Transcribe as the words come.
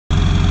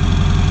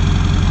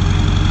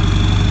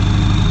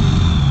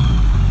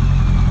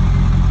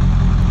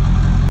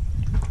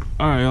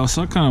Alright,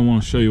 so I kind of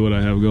want to show you what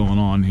I have going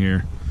on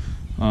here.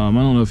 I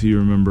don't know if you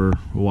remember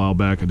a while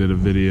back I did a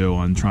video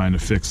on trying to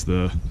fix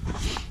the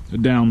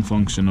down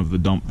function of the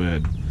dump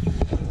bed.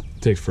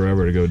 It takes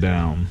forever to go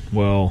down.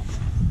 Well,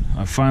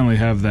 I finally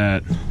have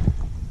that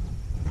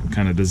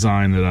kind of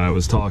design that I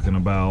was talking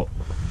about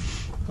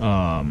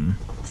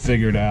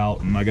figured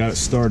out, and I got it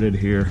started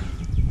here.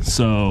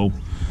 So,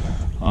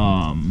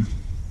 hold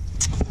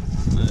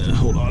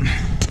on.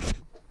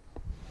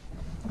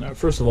 Now,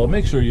 first of all,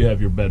 make sure you have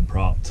your bed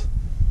propped.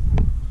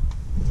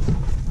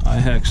 I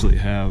actually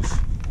have.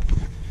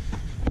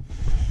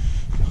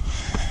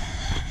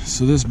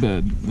 So this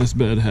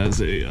bed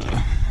has a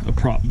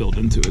prop built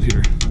into it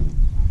here.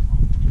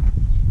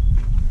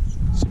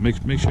 So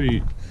make sure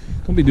you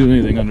don't be doing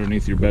anything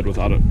underneath your bed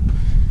without it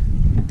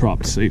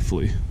propped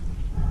safely.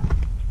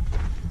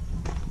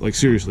 Like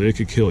seriously, it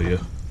could kill you.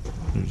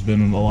 There's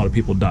been a lot of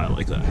people die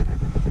like that.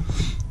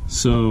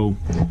 So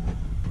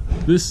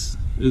this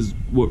is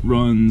what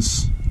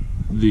runs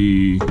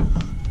the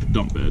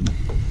dump bed.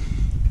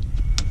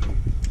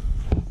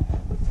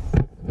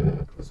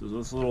 So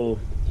this little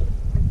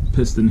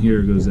piston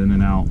here goes in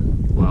and out,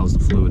 allows the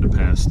fluid to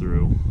pass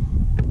through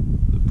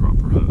the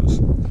proper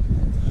hose.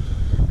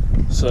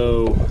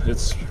 So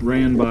it's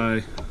ran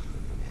by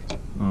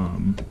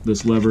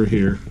this lever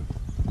here,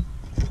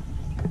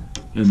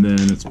 and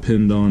then it's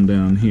pinned on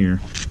down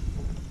here.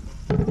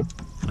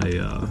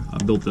 I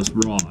built this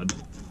rod.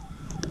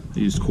 I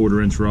used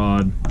 1/4-inch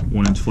rod,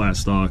 1-inch flat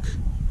stock,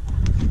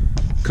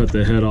 cut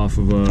the head off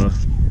of a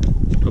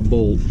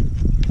bolt,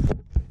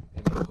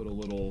 and put a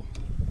little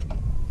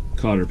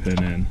cotter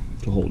pin in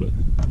to hold it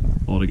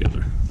all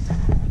together.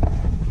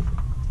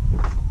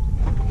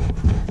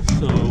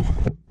 So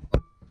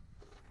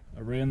I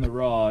ran the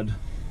rod,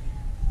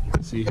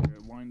 see here,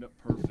 it lined up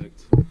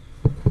perfect.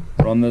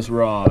 Run this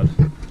rod,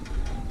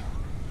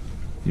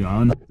 you know,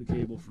 I unhooked the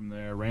cable from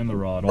there, ran the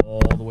rod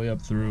all the way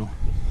up through,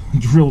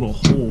 drilled a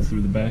hole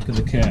through the back of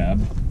the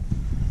cab.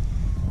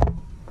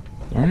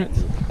 Darn it.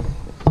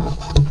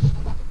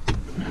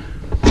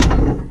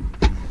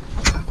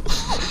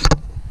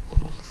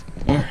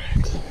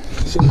 Alright,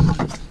 so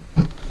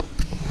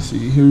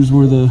see, here's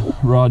where the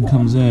rod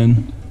comes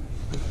in.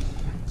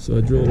 So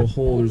I drilled a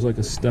hole, there's like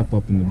a step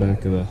up in the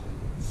back of the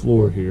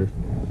floor here.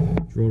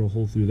 Drilled a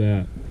hole through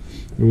that.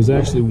 There was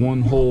actually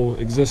one hole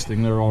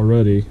existing there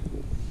already.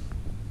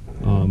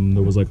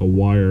 There was like a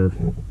wire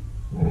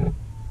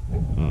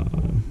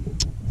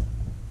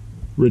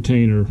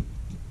retainer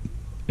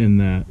in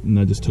that, and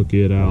I just took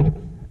it out. I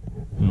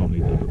don't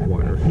need that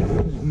wire.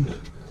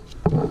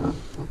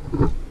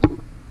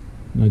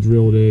 And I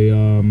drilled a,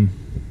 I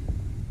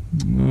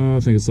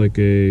think it's like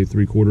a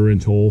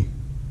 3/4-inch hole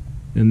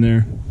in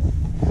there.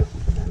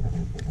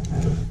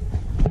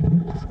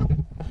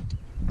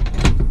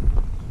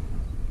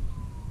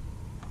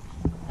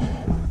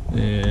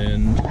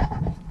 And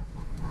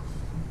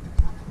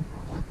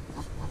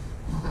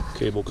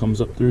cable comes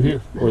up through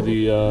here, or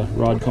the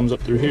rod comes up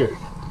through here.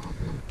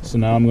 So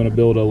now I'm going to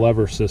build a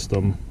lever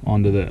system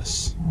onto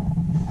this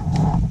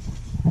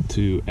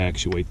to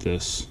actuate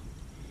this.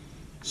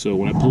 So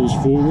when it pulls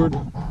forward,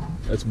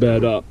 that's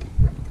bed up.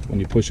 When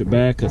you push it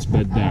back, that's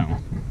bed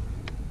down.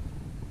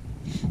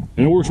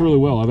 And it works really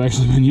well. I've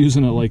actually been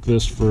using it like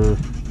this for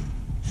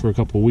a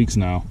couple of weeks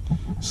now,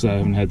 so I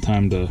haven't had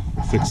time to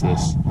fix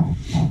this.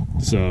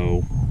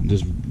 So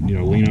just, you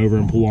know, lean over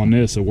and pull on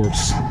this. It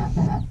works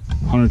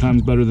 100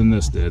 times better than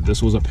this did.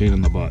 This was a pain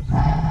in the butt.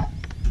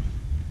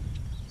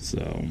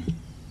 So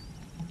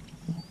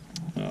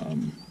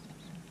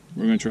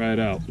we're gonna try it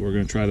out. We're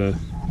gonna try to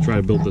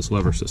build this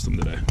lever system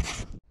today.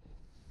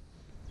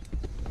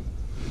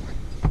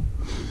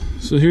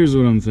 So here's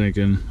what I'm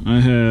thinking. I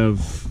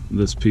have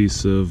this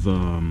piece of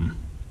I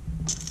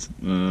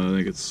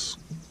think it's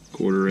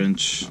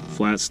 1/4-inch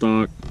flat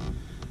stock,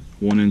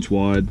 1-inch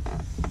wide.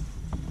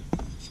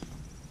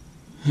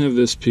 I have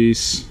this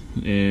piece,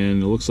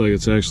 and it looks like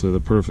it's actually the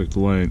perfect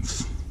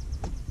length,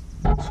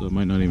 so I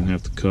might not even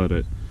have to cut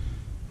it,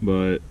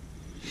 but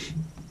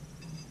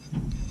I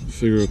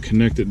figure I'll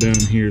connect it down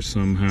here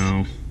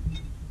somehow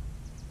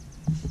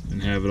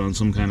and have it on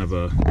some kind of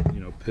a, you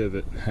know,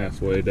 pivot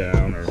halfway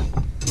down, or a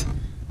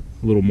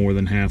little more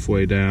than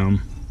halfway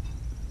down,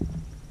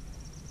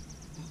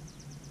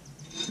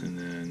 and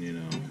then, you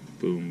know,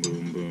 boom,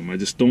 boom, boom. I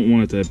just don't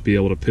want it to be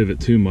able to pivot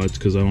too much,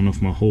 because I don't know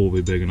if my hole will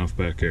be big enough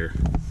back here.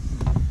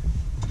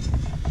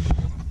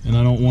 And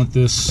I don't want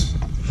this,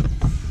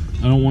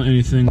 I don't want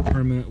anything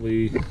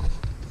permanently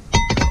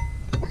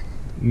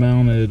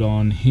mounted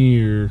on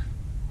here,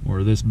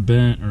 or this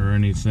bent or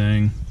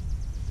anything,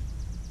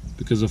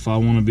 because if I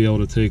want to be able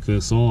to take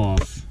this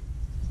off,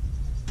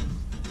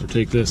 or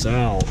take this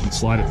out and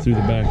slide it through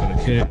the back of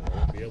the cab,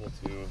 I'll be able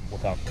to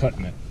without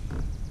cutting it.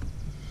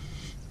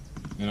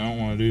 And I don't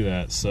want to do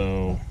that,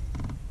 so,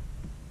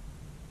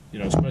 you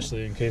know,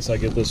 especially in case I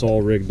get this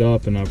all rigged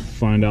up and I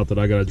find out that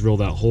I gotta drill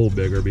that hole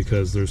bigger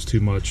because there's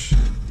too much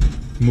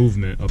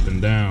movement up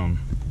and down.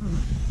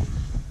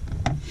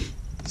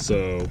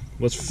 So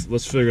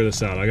let's figure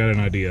this out. I got an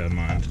idea in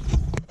mind.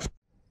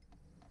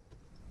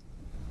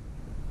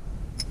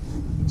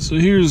 So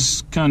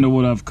here's kind of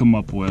what I've come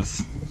up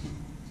with.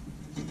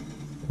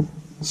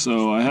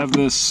 So I have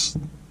this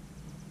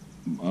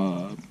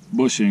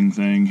bushing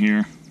thing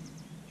here,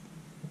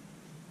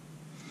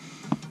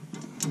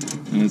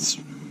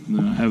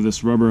 and I have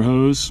this rubber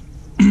hose.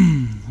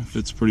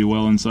 Fits pretty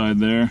well inside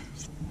there,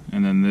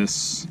 and then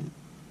this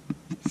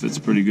fits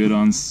pretty good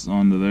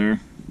onto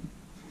there.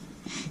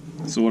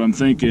 So what I'm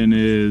thinking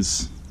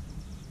is,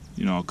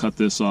 I'll cut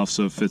this off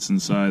so it fits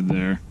inside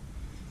there,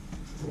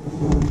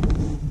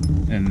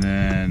 and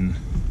then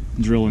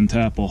drill and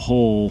tap a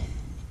hole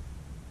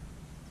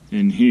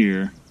in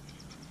here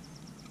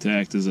to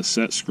act as a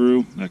set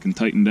screw that can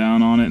tighten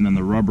down on it, and then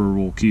the rubber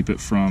will keep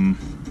it from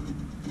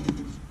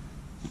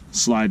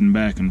sliding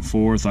back and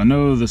forth. I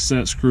know the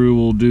set screw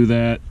will do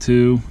that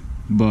too,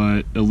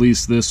 but at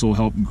least this will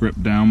help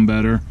grip down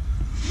better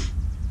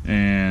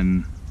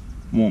and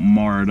won't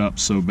mar it up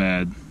so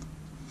bad.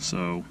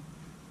 So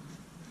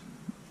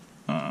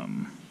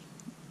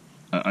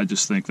I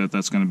just think that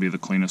that's going to be the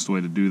cleanest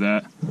way to do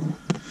that.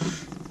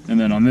 And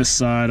then on this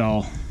side,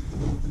 I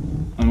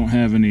don't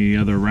have any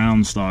other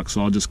round stock,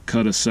 so I'll just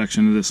cut a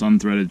section of this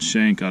unthreaded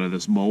shank out of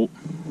this bolt,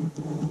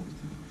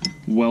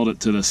 weld it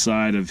to the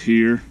side of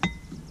here,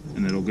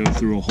 and it'll go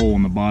through a hole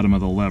in the bottom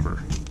of the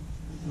lever.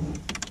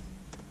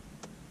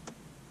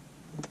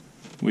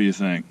 What do you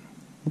think?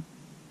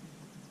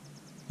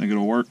 Think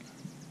it'll work?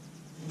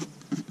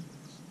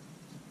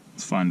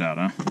 Let's find out,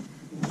 huh?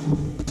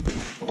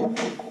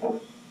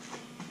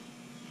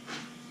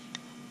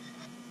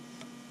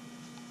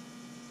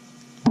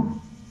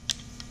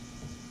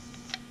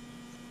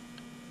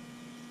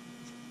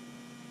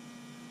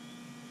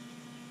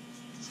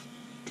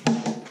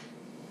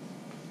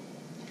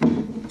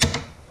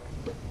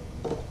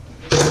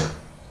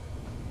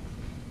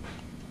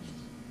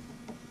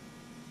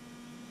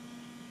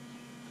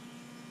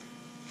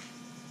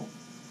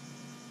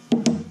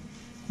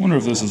 Wonder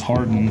if this is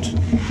hardened.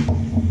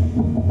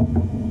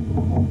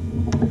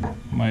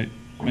 Might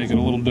make it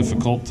a little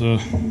difficult to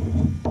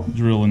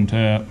drill and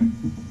tap.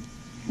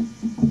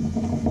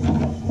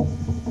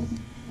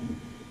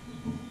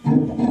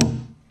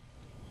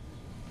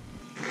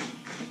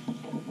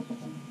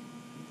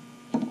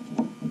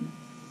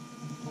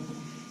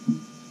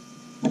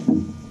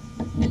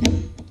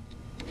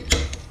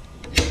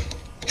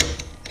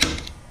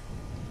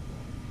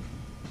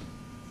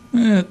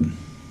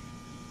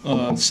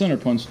 Center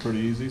punch is pretty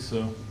easy,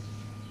 so.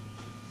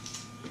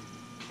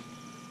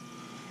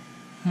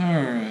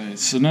 Alright,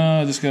 so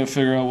now I just gotta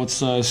figure out what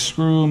size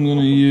screw I'm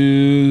gonna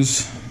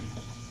use.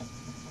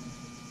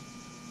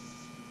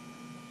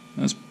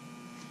 This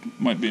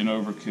might be an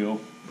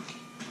overkill.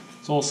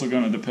 It's also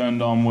gonna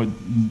depend on what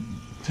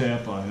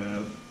tap I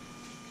have.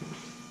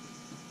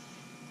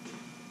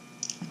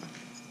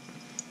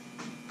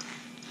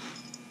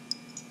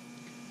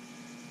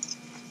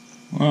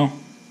 Well,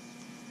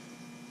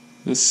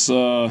 this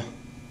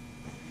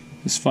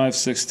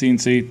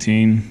 5/16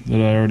 18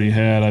 that I already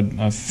had,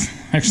 I've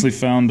actually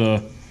found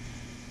a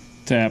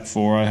tap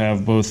for. I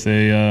have both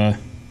a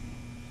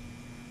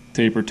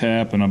taper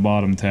tap and a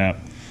bottom tap.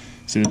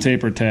 See, the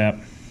taper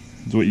tap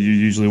is what you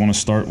usually want to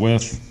start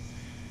with.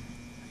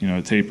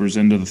 It tapers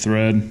into the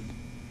thread,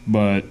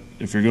 but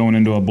if you're going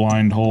into a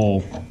blind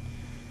hole,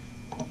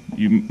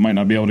 you might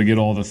not be able to get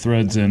all the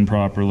threads in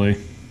properly.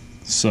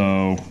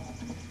 So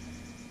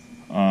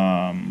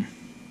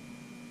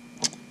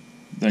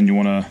then you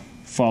want to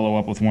follow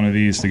up with one of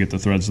these to get the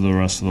threads the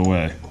rest of the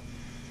way.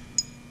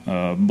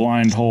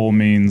 Blind hole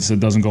means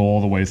it doesn't go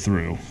all the way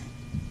through.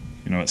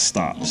 It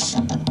stops.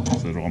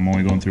 So I'm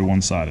only going through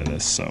one side of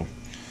this. So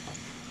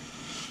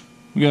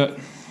we got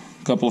a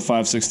couple of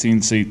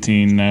 5/16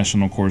 18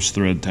 National Course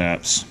thread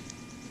taps.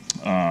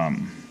 So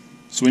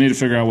we need to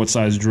figure out what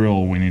size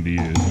drill we need to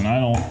use. And I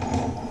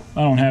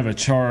don't have a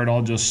chart.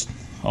 I'll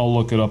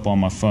look it up on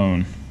my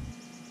phone.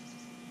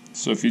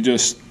 So if you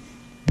just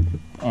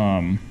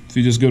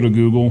go to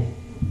Google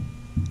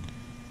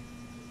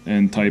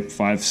and type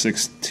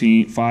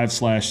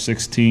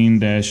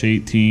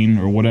 5/16-18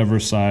 or whatever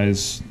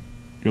size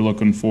you're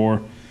looking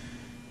for,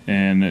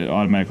 and it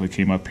automatically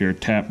came up here,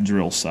 tap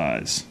drill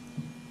size.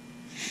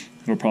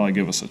 It'll probably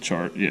give us a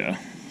chart, yeah.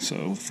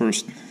 So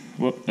first,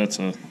 whoop,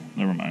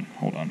 never mind,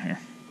 hold on here.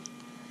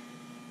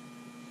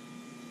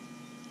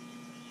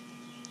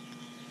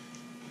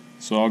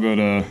 So I'll go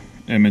to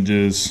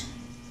images,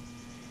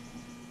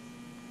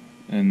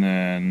 and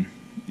then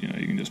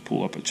you can just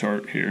pull up a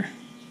chart here.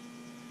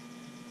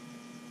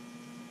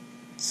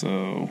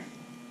 So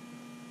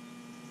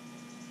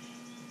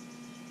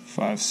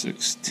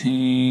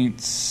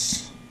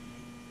 5/16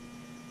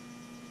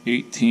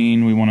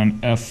 18, we want an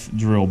F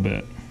drill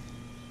bit.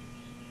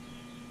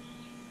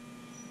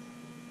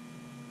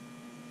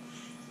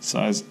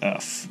 Size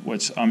F,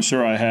 which I'm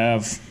sure I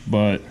have,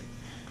 but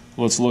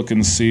let's look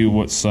and see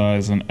what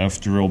size an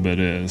F drill bit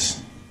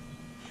is.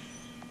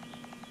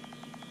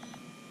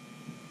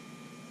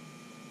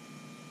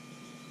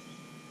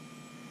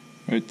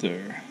 Right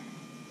there.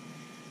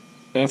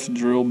 F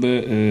drill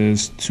bit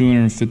is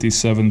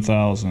 257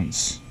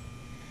 thousandths.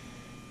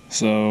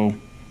 So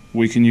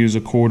we can use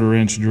a 1/4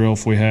 inch drill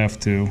if we have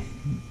to.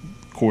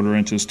 1/4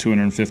 inch is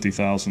 250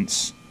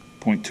 thousandths,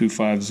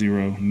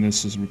 0.250, and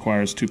this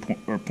requires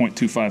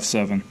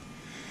 0.257.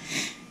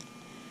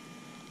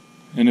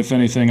 And if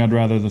anything, I'd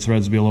rather the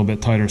threads be a little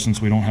bit tighter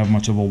since we don't have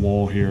much of a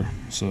wall here.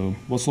 So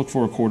let's look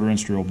for a 1/4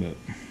 inch drill bit.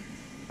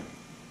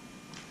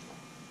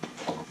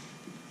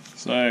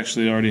 So I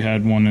actually already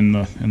had one in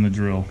the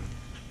drill,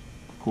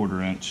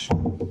 1/4 inch.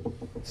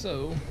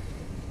 So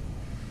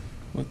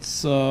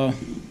let's drill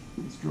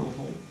a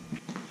hole.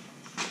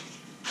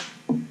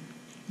 A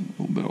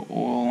little bit of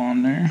oil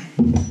on there.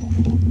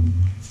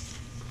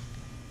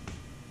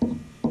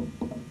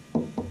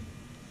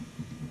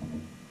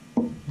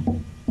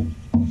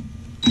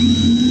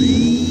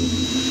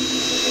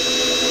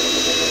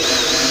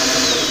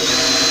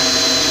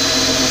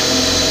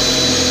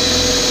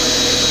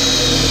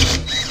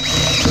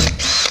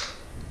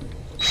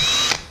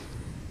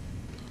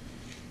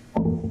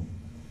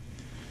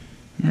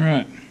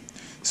 Alright,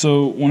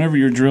 so whenever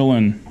you're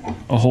drilling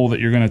a hole that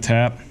you're going to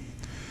tap,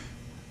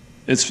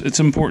 it's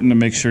important to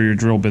make sure your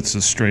drill bit's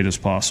as straight as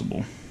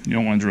possible. You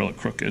don't want to drill it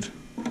crooked.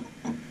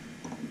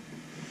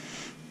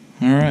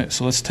 Alright,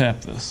 so let's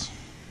tap this.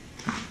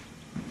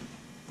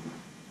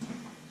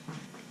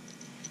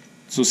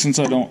 So since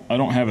I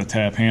don't have a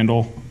tap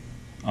handle,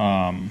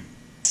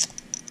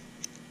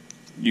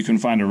 you can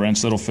find a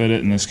wrench that'll fit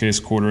it. In this case,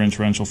 1/4 inch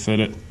wrench will fit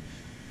it.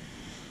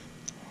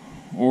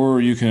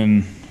 Or you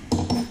can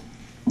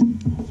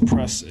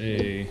press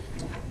a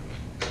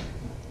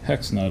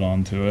hex nut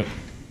onto it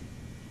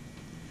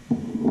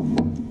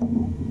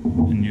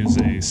and use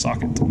a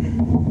socket,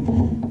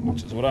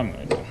 which is what I'm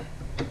going to do.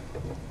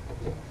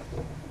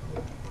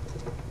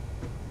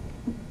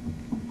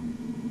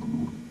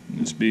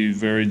 Just be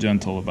very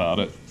gentle about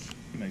it.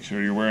 Make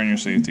sure you're wearing your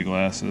safety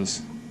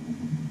glasses.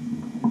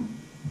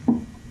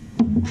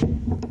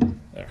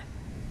 There.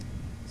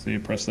 So you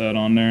press that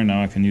on there.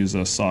 Now I can use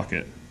a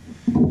socket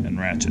and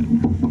ratchet.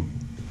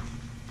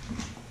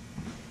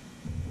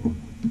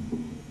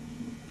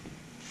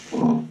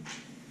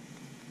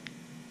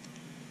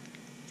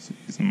 So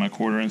using my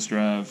 1/4 inch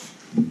drive,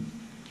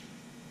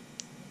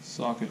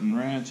 socket and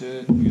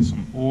ratchet, get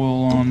some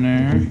oil on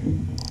there,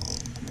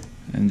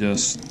 and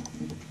just,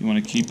 you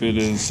want to keep it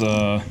as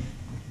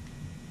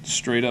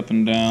straight up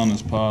and down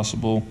as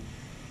possible.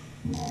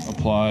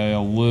 Apply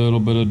a little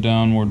bit of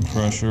downward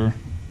pressure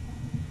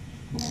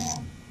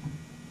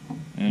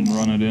and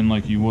run it in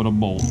like you would a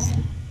bolt.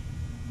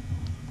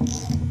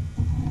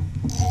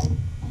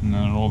 And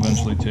then it'll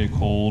eventually take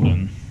hold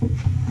and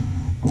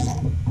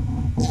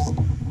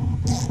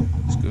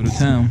just go to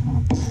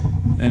town.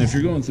 And if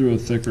you're going through a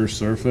thicker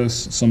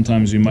surface,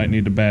 sometimes you might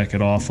need to back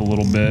it off a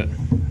little bit,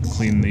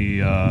 clean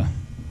the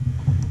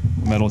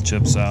metal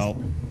chips out.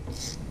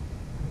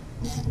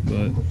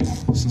 But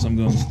since I'm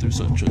going through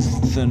such a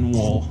thin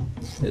wall,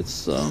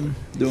 it's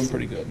doing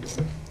pretty good.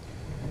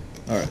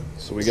 Alright,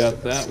 so we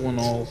got that one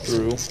all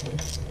through.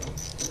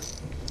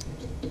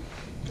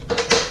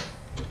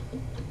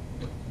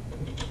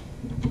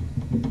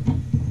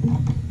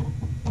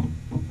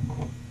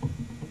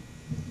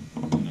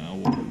 Now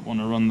we'll want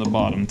to run the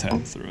bottom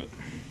tab through it.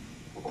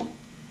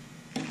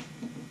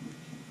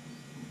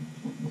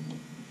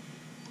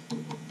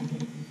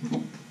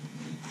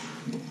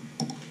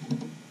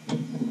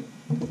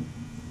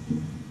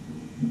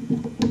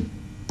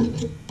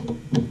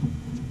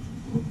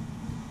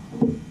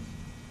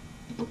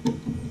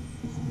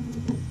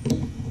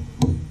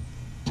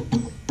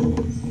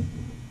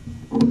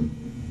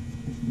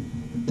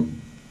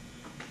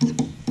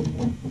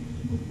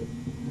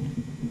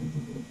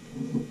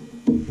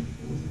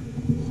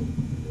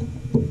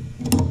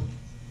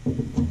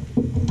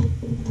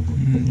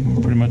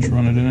 Pretty much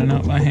run it in and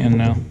out by hand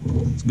now.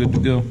 It's good to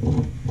go.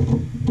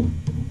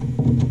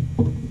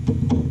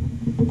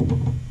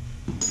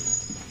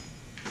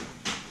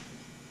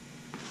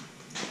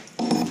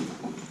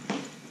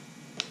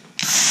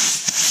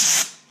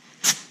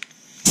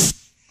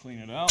 Clean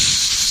it out.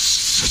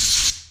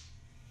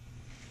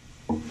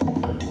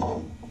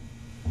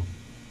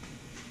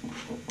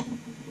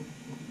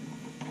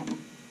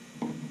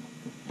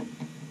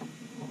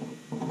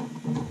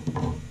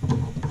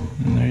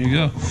 And there you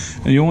go.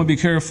 And you want to be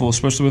careful,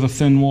 especially with a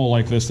thin wall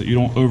like this, that you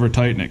don't over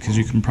tighten it, because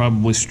you can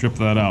probably strip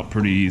that out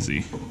pretty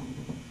easy.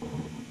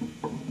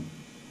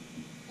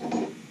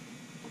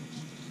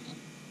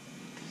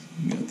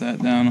 Get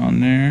that down on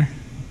there.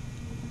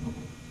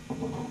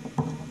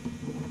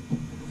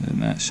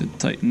 And that should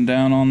tighten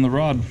down on the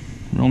rod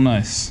real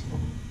nice.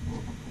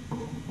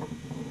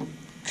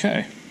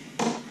 Okay.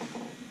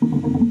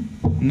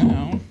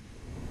 Now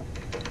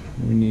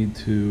we need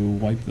to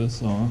wipe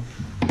this off.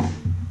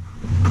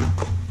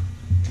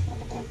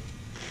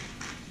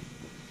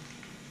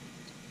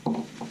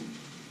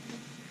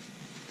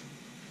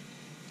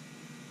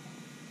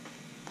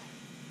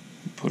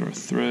 Put our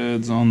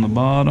threads on the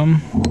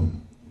bottom.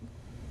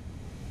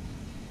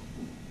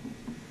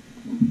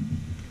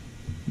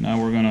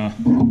 Now we're gonna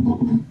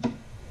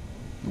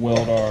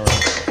weld our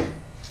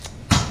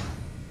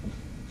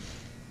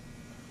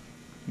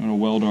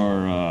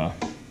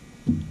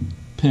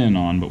pin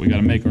on, but we got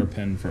to make our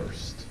pin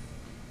first.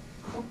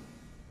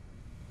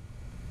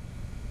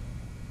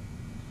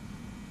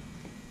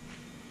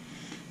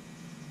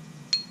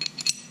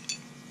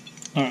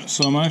 Alright,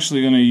 so I'm actually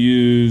going to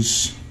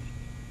use,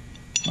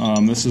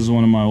 this is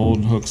one of my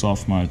old hooks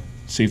off my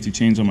safety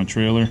chains on my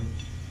trailer,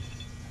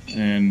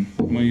 and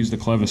I'm going to use the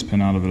clevis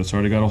pin out of it. It's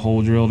already got a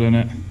hole drilled in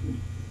it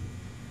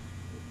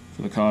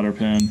for the cotter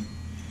pin,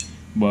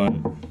 but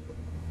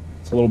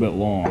it's a little bit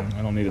long.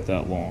 I don't need it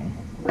that long.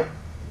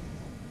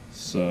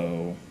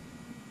 So,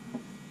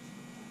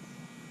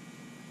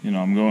 you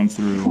know, I'm only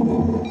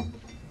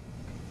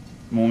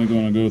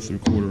going to go through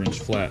 1/4 inch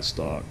flat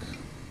stock.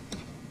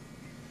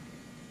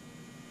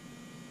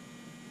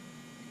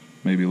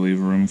 Maybe leave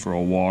room for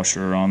a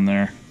washer on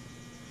there.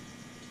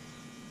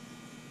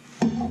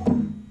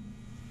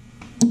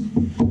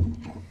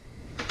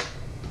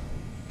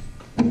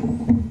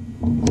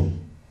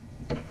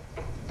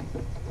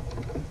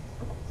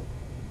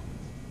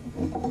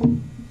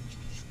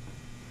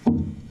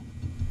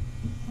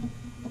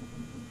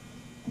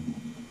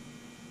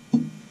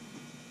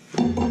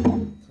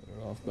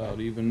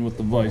 About even with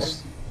the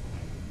vise.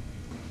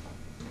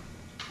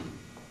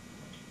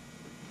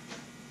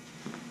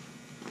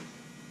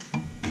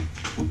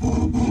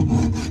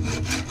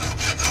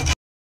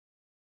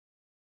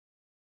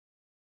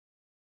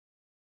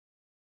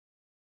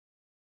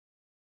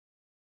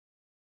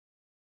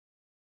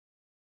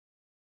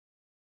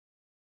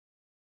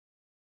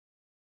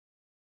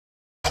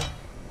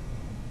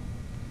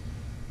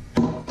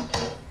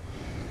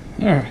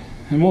 All right,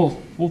 and we'll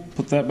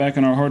put that back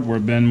in our hardware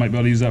bin. Might be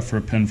able to use that for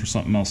a pin for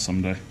something else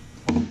someday.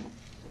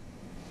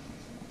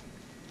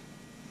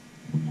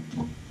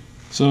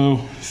 So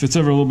if it's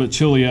ever a little bit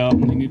chilly out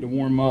and you need to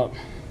warm up,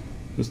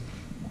 just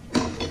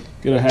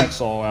get a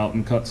hacksaw out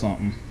and cut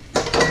something.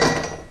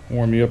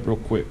 Warm you up real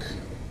quick.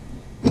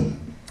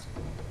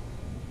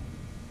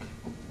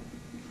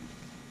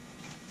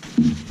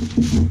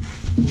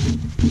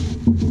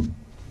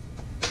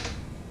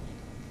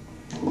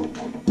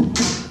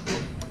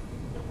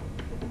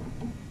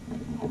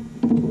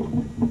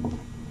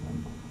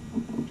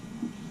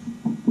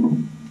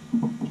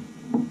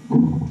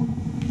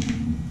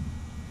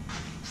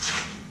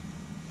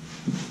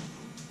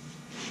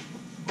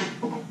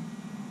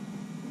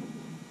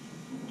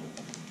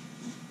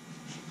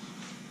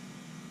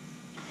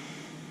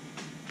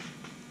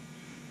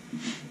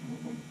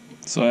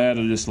 So I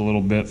added just a little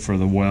bit for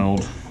the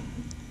weld.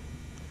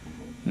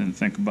 Didn't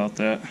think about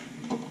that.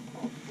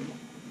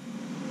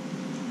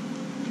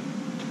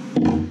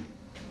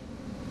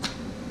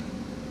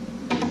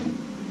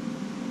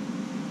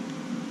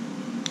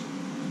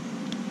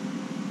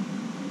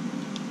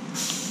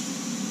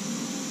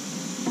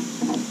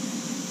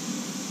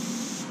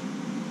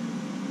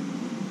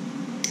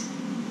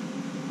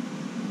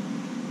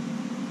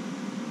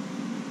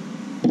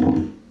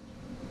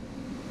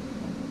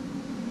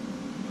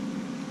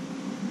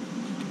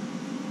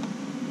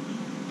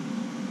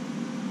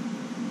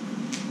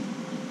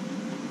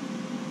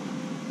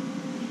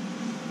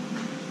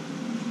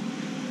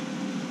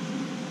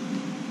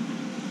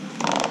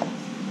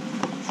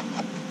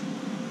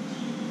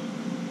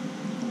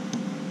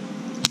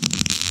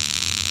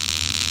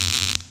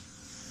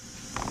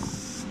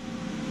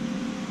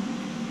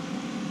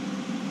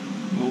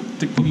 Little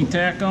tickety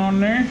tack on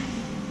there.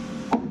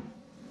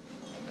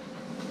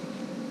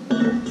 Get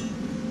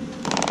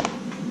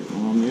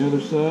one on the other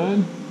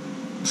side.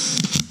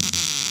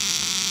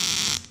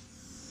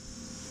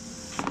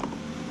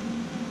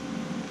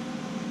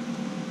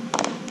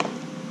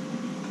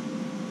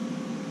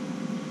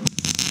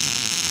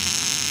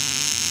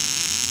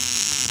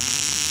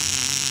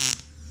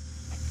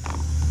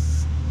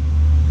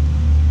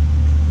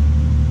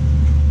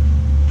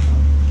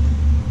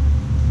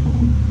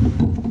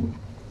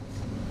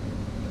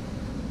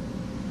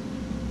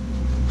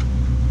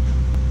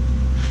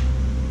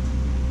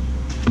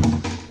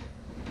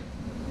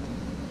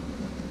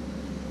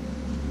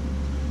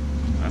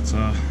 That's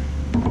a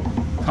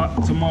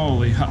hot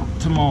tamale, hot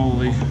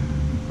tamale.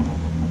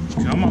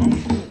 Come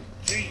on.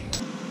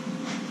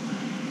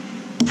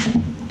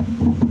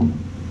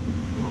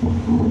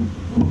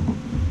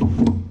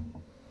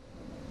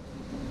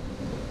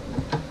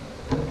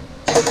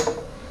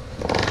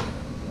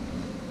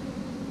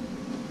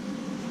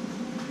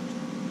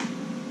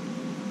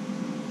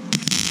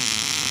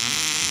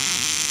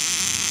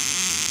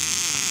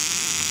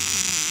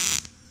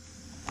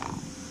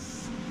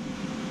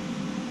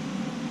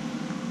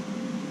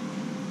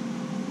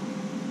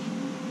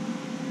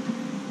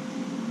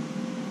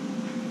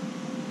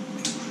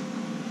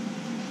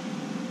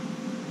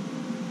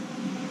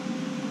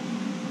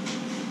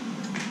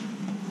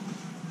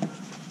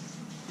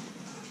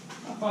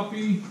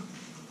 Puppy.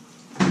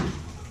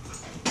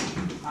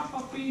 Hi,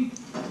 puppy.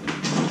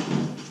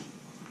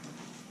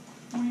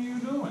 What are you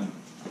doing?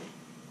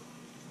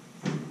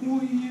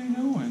 What are you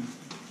doing?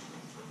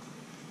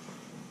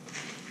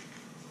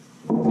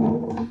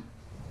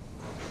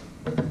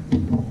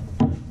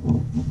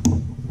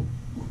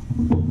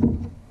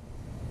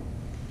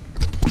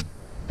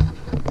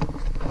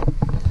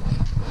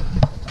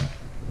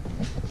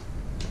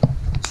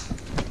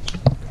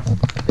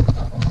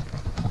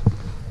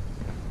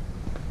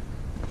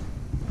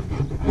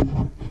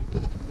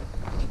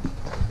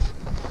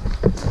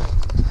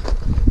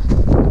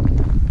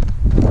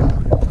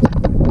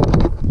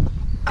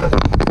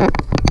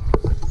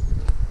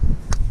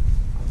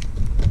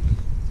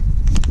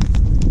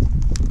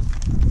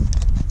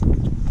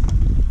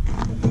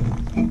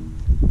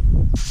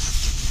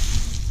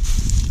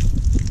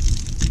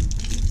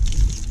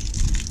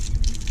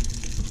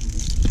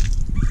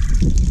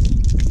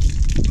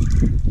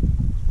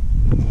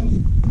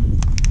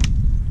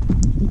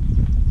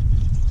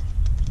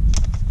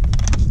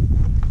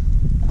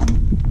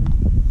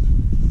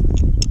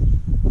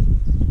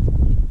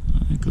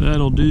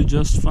 that'll do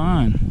just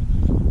fine.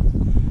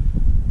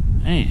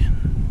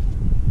 Man,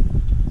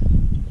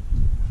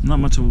 not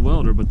much of a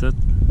welder, but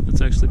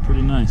that's actually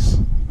pretty nice.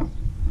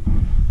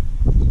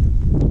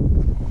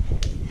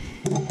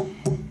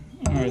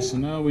 Alright, so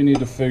now we need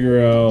to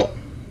figure out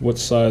what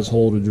size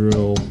hole to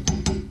drill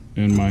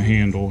in my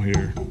handle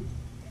here.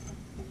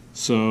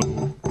 So,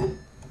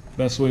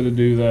 best way to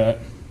do that,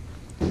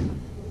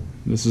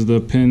 this is the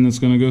pin that's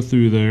going to go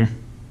through there.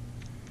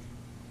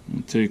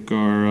 We'll take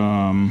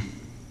our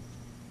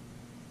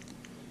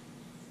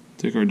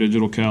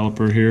digital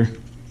caliper here,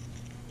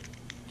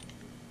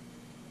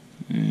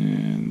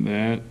 and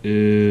that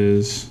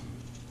is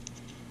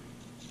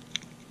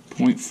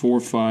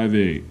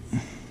 0.458,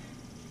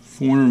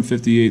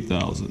 458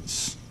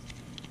 thousandths.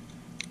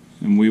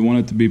 And we want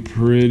it to be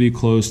pretty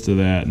close to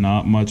that,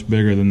 not much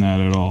bigger than that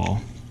at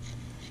all.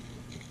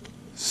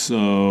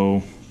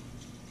 So,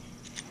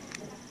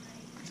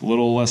 a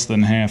little less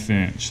than ½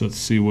 inch. Let's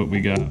see what we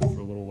got for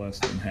a little less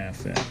than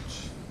 ½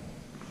 inch.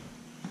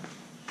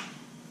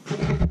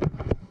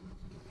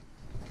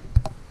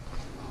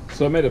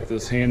 So I made up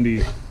this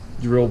handy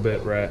drill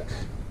bit rack,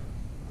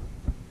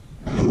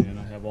 and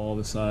I have all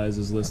the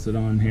sizes listed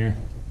on here.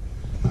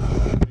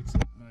 Makes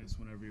it nice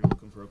whenever you're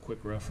looking for a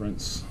quick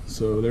reference.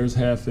 So there's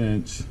 ½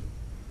 inch,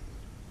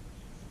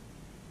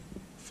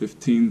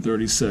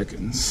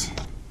 15/32.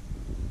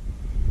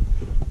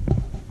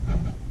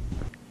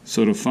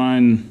 So to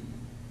find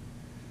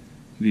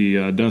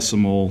the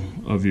decimal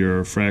of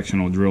your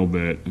fractional drill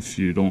bit, if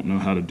you don't know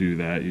how to do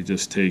that, you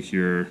just take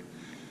your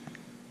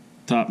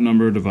top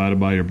number divided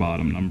by your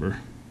bottom number.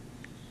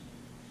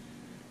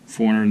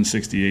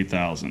 468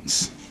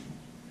 thousandths.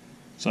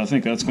 So I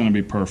think that's going to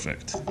be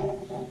perfect.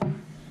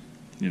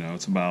 You know,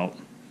 it's about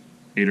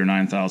 8 or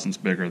 9 thousandths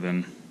bigger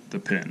than the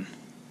pin.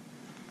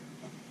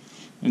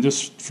 And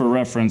just for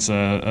reference,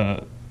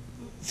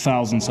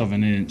 thousandths of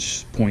an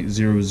inch,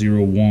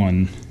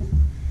 0.001.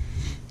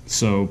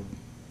 So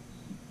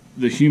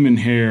the human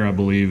hair, I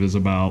believe, is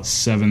about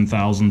 7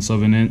 thousandths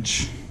of an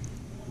inch.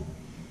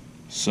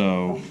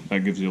 So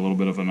that gives you a little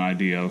bit of an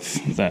idea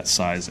of that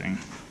sizing.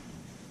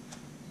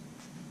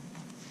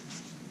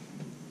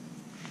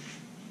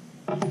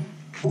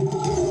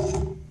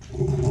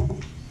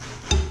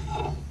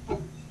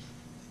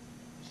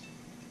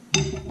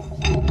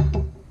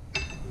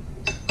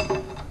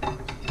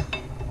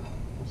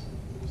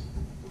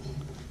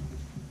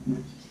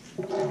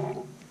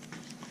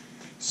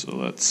 So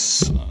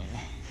let's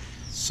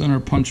center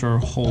punch our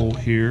hole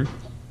here.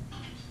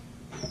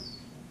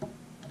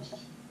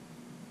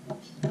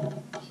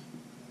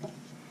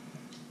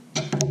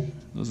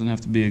 Doesn't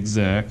have to be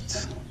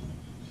exact.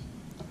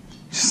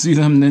 See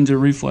them ninja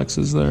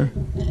reflexes there?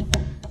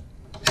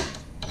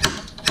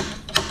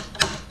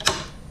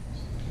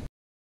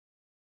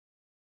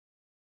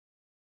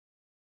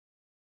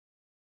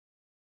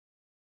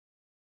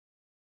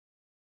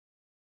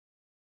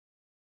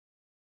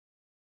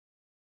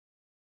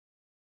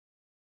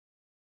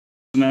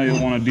 Now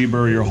you'll want to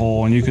deburr your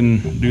hole, and you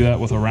can do that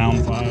with a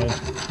round file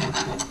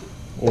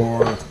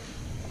or,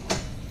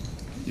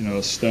 you know,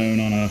 a stone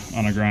on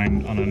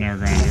an air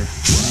grinder.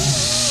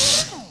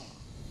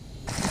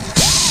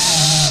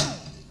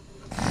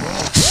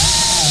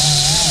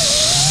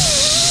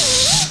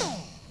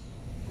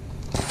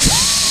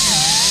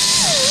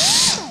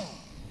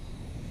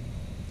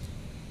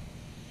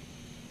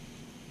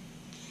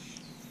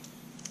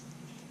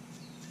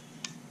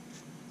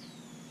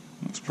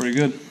 Looks pretty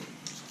good.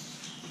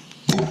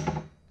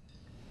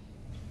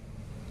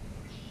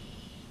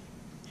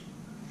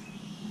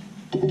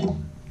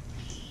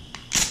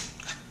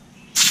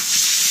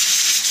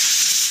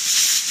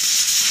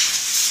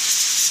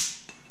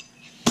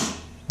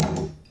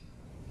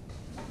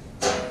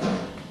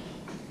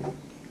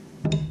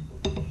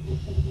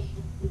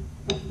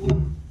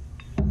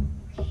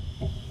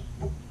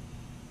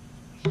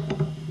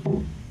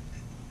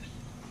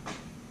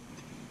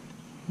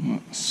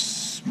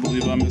 I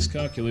believe I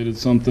miscalculated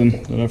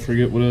something. Did I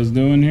forget what I was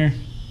doing here?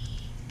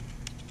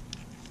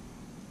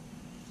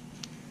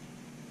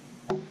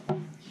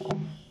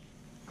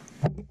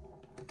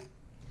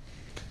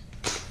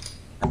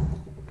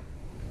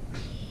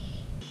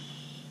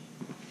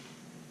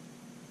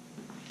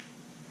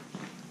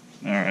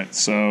 Alright,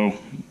 so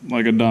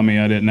like a dummy,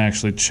 I didn't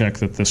actually check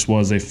that this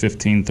was a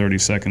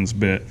 15/32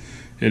 bit.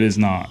 It is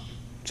not.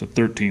 It's a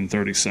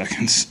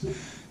 13/32.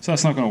 So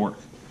that's not going to work.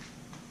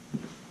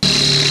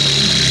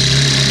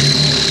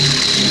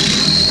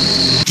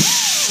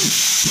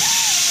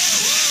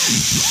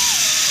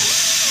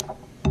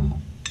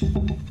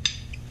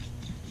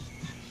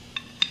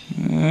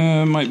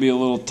 It might be a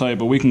little tight,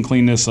 but we can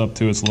clean this up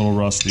too. It's a little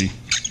rusty.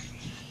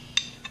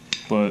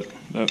 But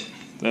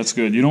that's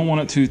good. You don't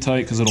want it too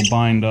tight because it'll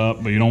bind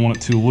up, but you don't want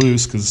it too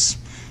loose because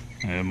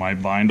it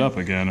might bind up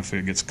again if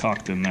it gets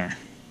cocked in there.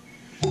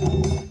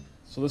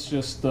 So let's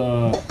just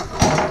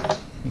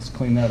let's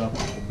clean that up a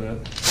little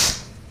bit.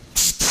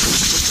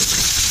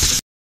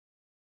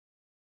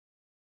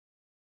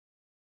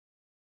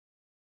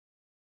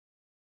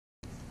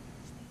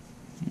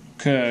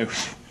 Okay.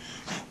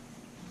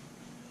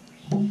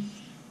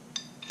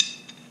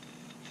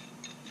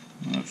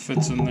 That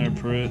fits in there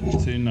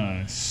pretty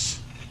nice.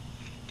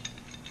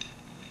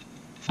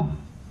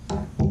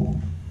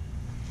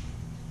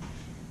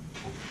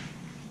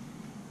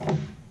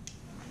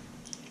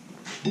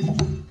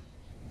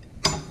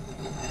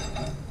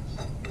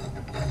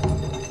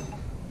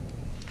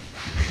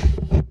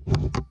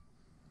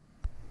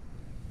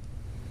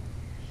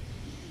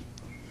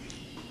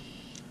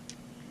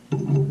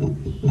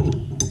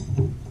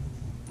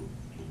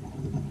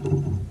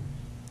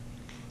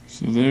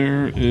 So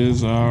there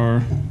is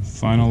our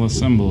final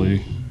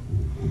assembly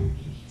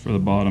for the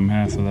bottom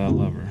half of that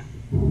lever.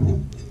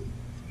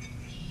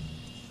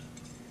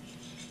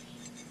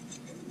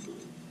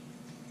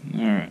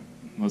 Alright,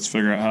 let's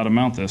figure out how to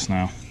mount this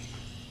now.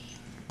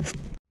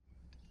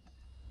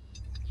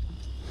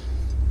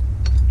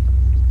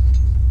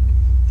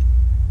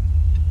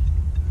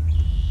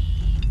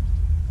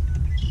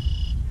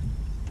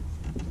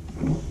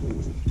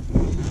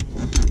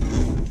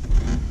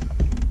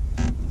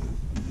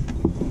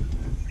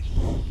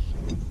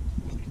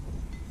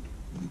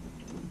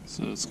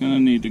 So it's going to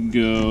need to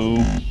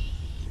go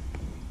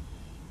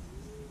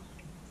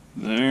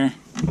there.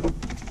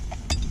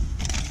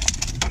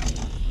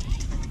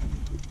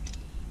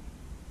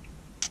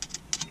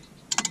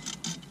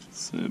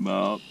 Say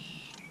about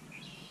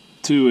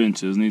 2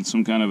 inches. Needs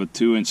some kind of a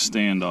 2-inch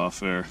standoff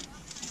there.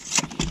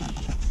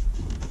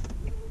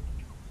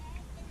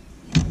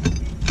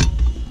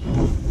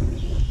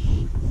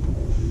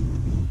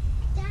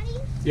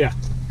 Daddy? Yeah.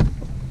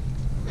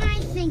 I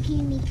think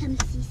you need to come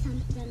see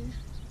something.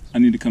 I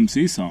need to come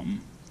see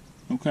something.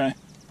 Okay. And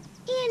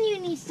you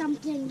need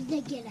something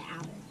to get it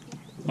out of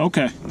there.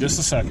 Okay, just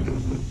a second.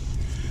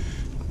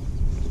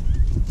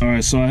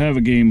 Alright, so I have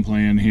a game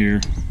plan here.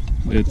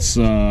 It's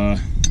kind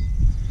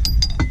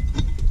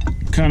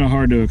of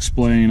hard to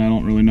explain. I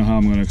don't really know how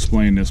I'm going to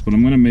explain this, but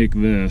I'm going to make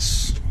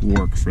this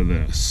work for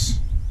this.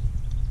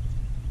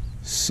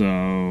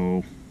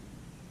 So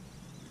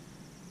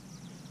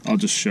I'll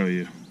just show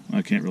you.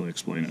 I can't really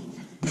explain it.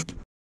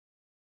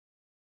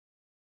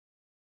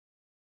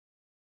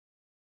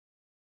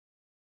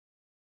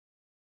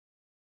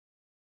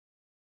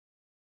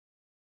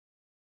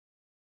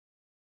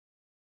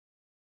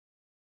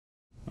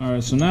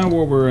 Alright, so now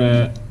where we're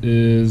at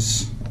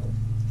is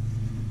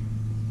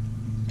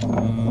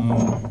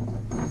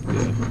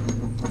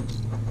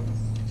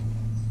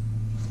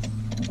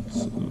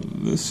so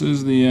this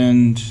is the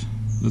end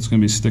that's going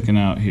to be sticking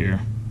out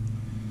here.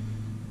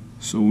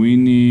 So we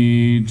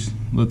need,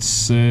 let's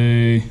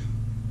say,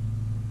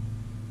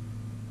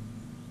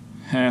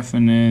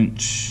 1/2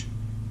 inch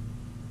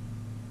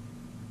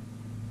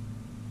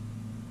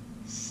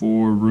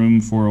for room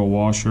for a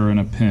washer and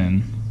a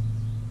pin.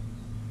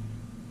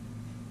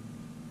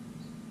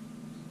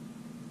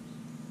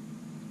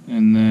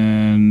 And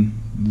then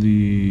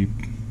the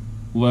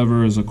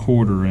lever is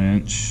 1/4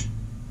 inch.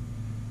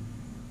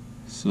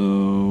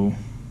 So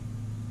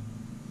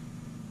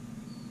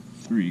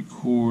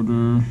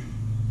 3/4.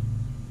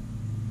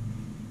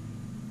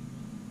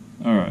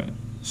 Alright,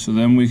 so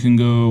then we can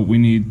go, we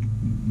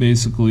need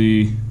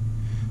basically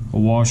a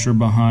washer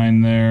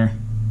behind there,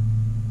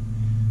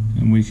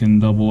 and we can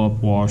double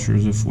up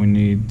washers if we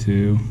need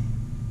to.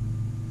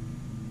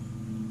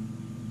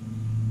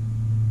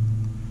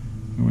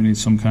 We need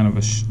some kind of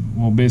a,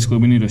 well, basically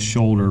we need a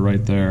shoulder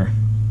right there.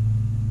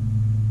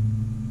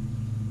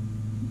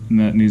 And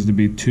that needs to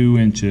be 2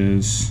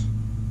 inches.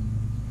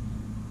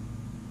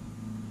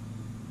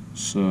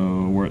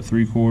 So we're at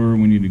 3/4,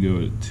 we need to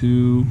go at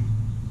 2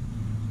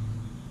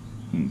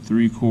 and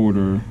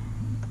 3/4.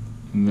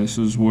 And this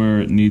is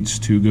where it needs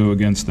to go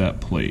against that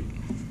plate.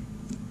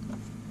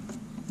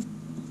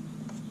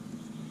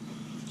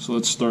 So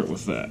let's start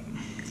with that.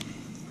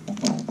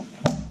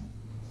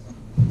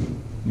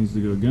 Needs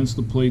to go against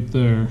the plate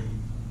there.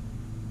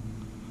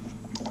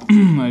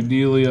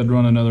 Ideally I'd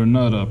run another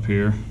nut up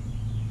here,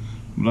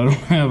 but I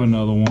don't have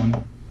another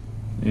one,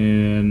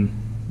 and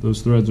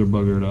those threads are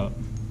buggered up.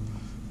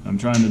 I'm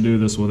trying to do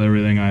this with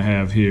everything I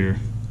have here.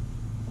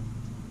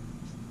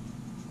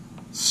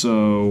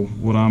 So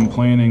what I'm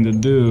planning to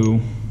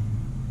do,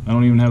 I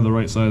don't even have the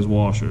right size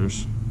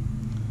washers,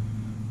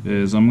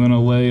 is I'm going to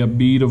lay a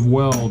bead of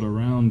weld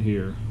around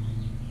here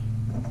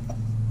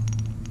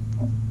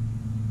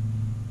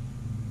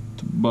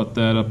to butt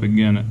that up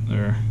again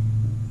there.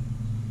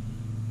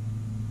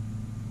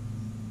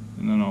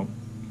 And then I'll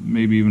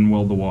maybe even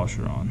weld the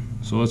washer on.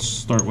 So let's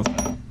start with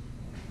that.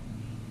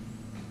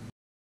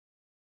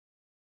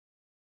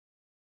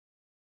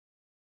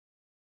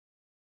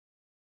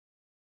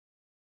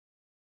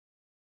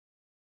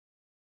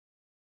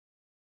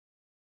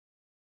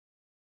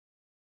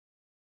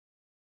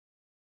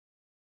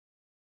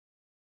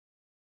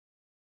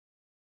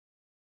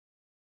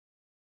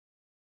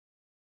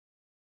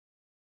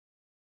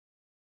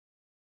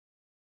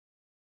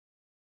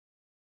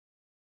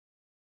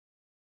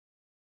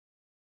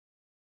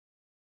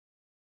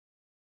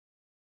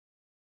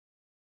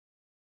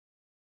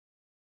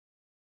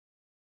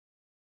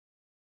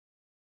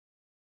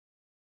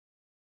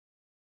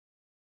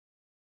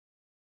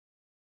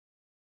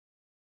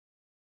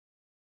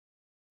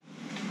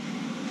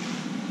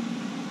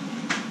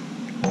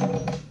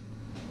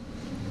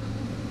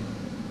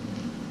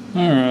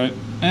 Alright,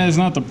 it's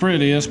not the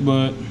prettiest,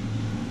 but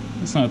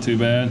it's not too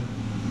bad.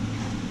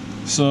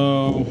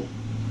 So,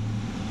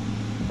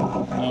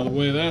 now the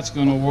way that's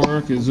going to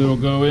work is it'll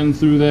go in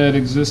through that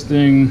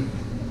existing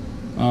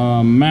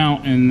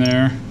mount in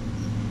there.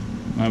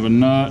 I have a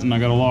nut and I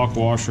got a lock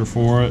washer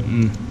for it,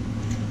 and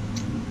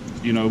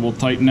you know, we'll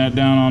tighten that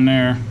down on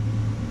there.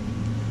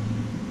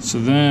 So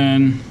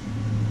then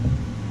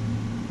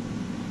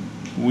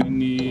we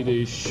need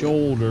a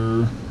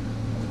shoulder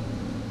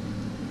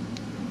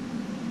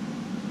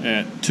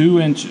at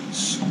 2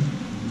 inches.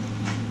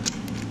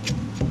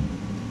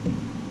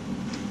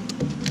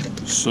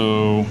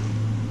 So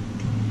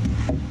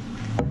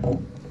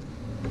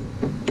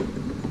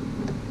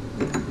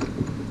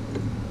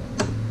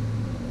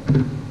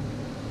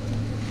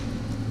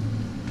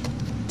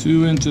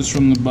two inches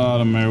from the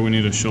bottom there, we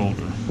need a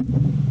shoulder.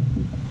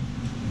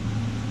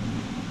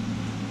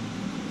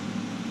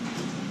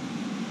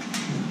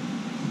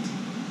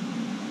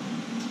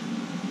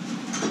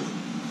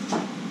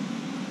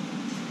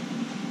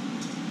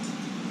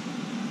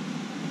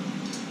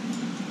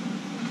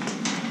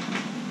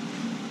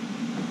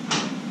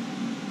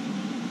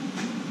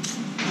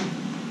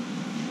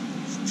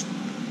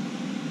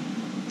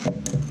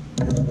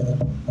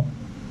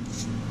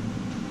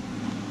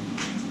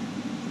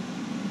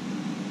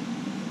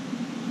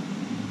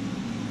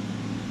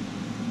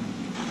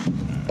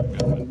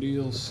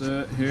 Deal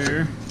set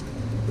here.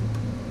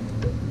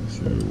 Make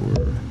sure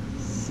we're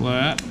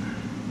flat.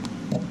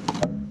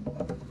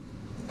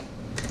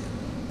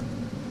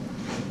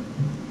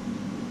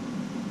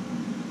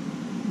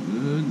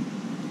 Good.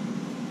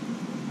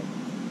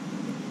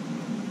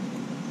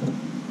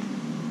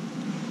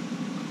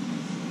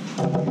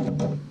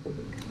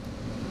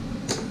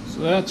 So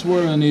that's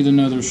where I need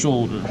another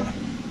shoulder.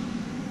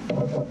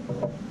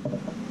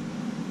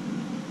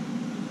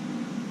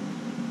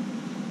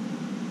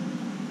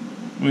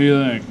 What do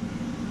you think?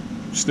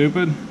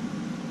 Stupid?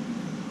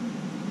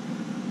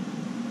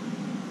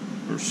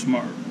 Or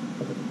smart?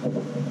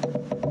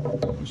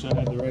 Wish I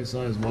had the right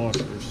size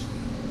washers.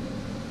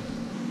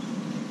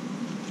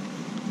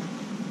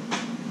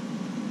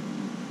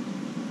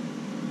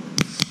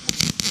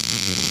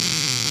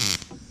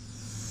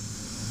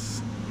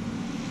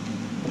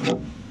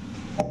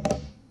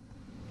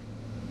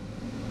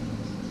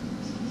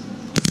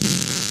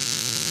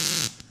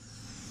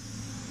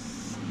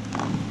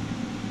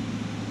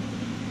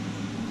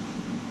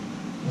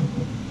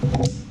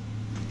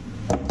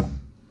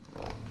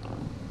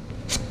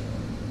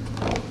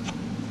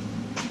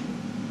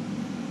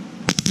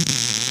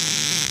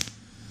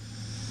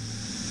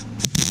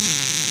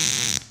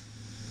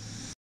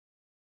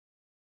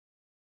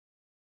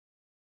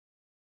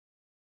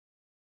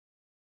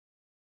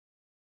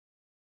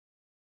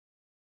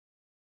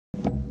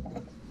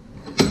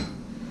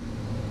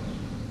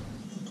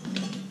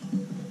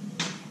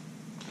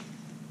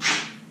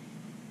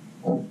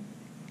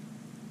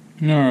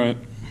 Alright.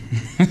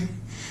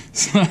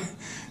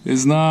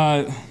 It's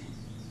not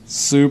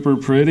super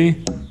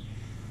pretty,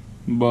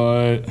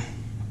 but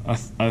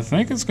I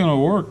think it's gonna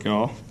work,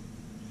 y'all.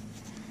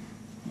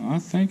 I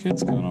think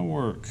it's gonna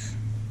work.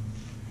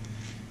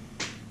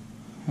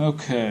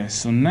 Okay,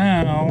 so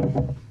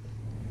now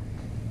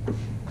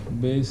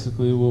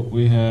basically what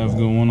we have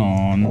going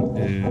on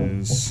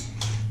is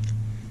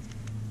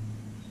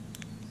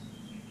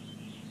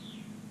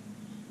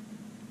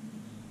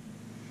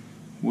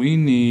we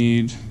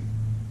need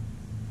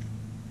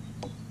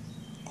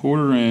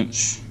 1/4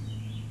 inch.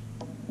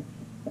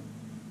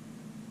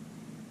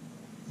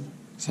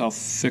 That's how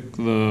thick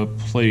the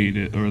plate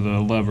or the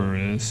lever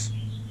is.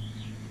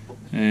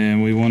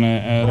 And we want to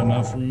add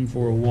enough room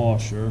for a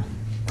washer.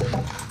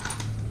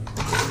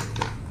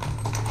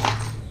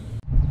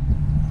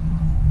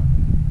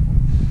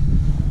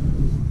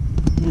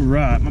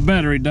 Right, my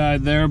battery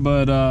died there,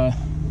 but I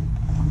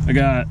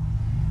got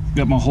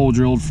my hole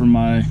drilled for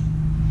my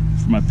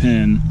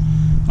pin.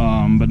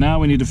 But now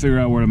we need to figure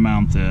out where to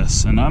mount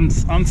this, and I'm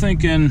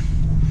thinking,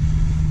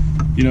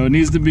 you know, it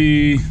needs to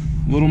be a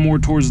little more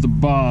towards the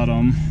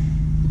bottom.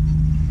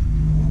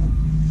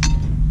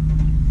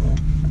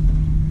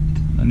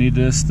 I need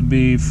this to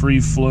be free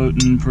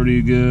floating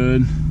pretty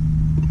good.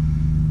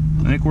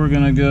 I think we're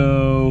gonna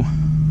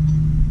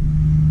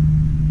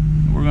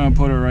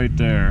put it right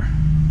there.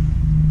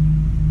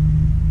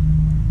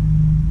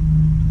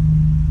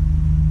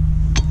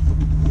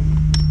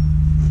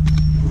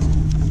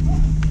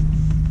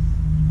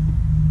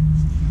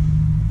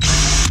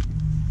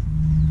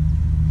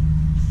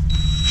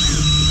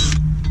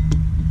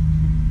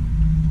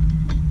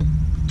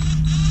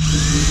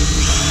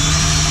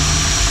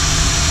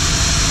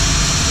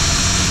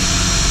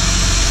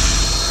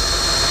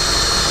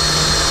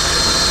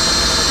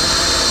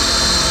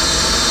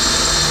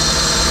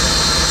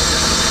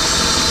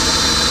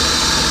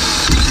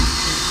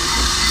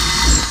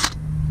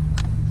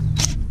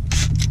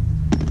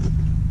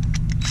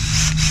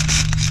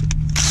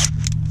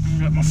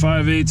 Got my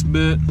 5/8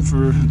 bit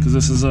because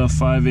this is a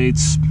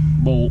 5/8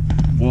 bolt.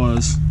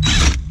 Was.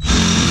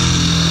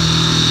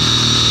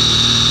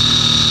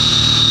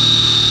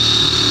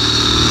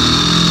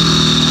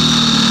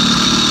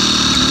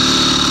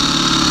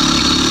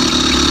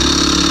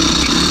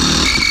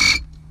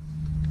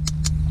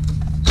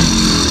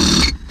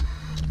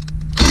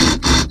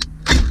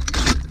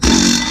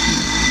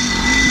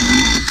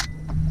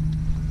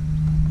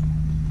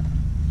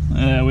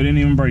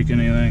 even break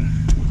anything.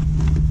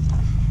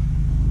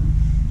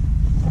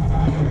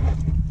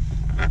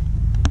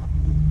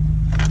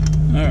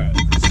 Alright,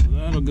 so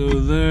that'll go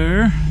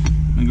there.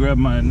 And grab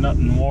my nut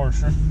and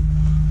washer.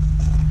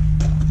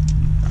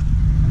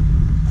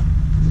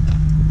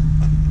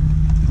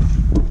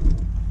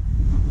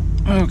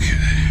 Okay.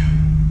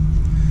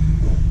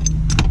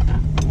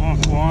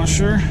 Lock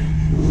washer.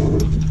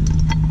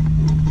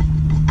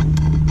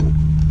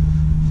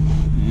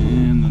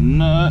 And the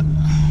nut.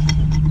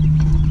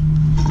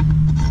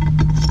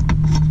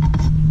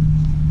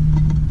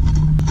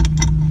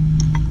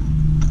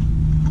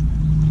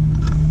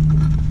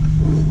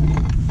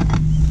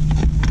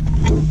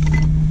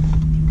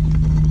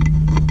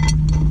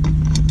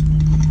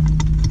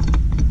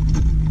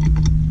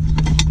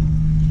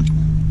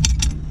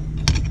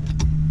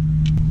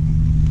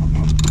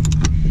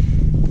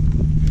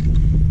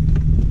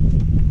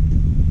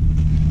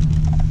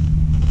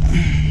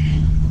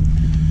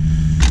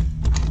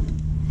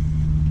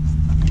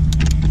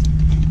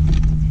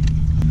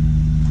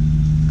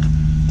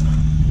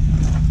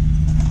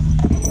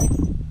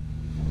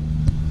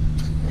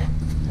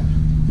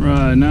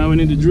 Right, now we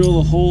need to drill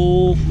a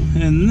hole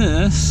in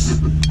this.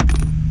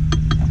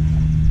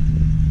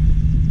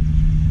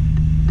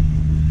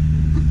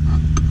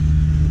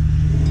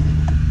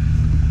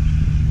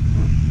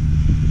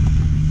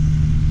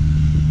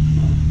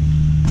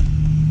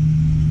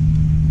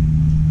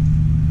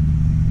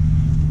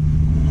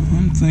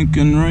 I'm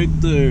thinking right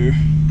there.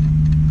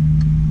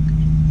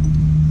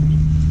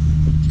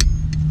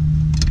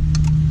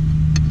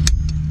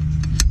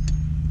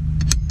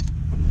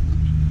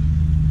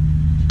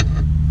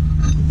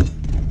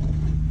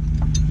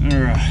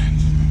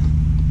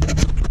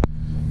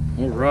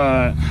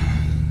 Alright,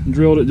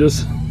 drilled it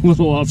just a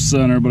little off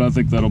center, but I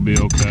think that'll be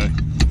okay.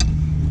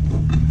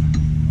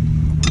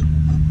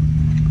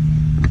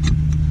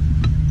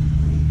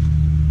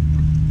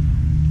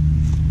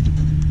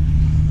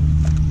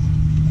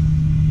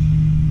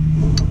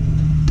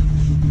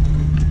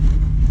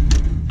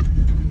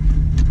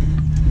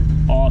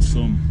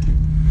 Awesome.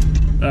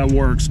 That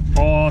works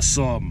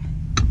awesome.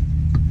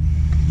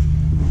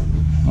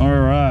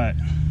 Alright.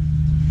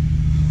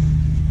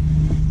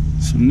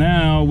 So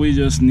now we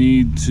just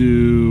need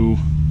to,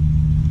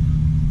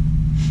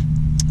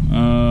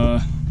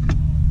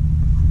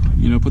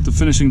 you know, put the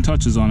finishing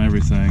touches on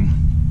everything.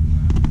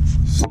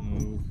 So,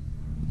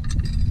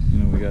 you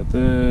know, we got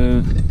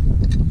that.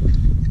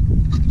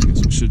 I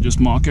guess we should just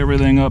mock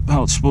everything up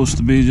how it's supposed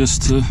to be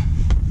just to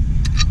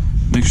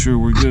make sure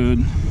we're good.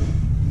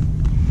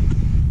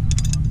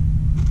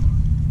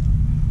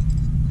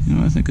 You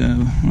know, I think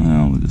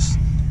well, we'll just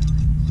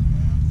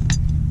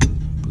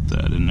put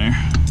that in there.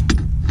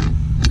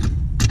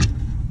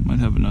 Might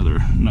have another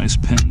nice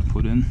pin to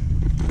put in.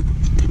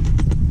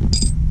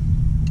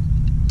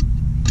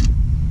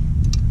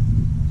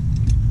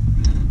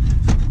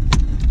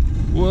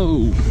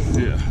 Whoa,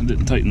 yeah, I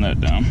didn't tighten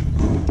that down.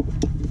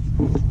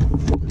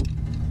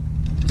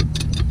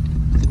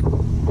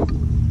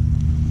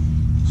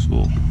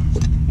 So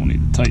we'll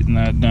need to tighten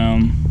that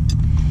down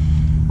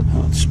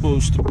how it's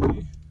supposed to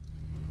be.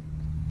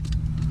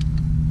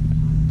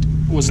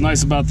 What's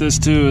nice about this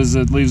too is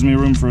it leaves me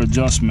room for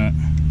adjustment.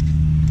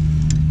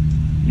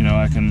 You know,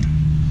 I can,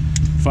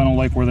 if I don't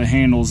like where the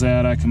handle's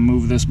at, I can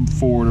move this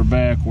forward or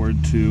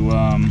backward to,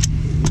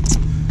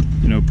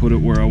 you know, put it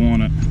where I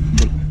want it.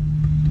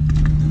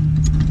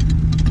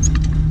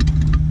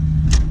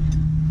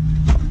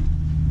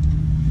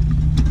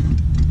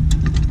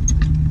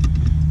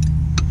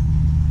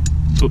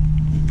 But,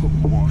 put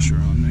my washer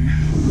on there.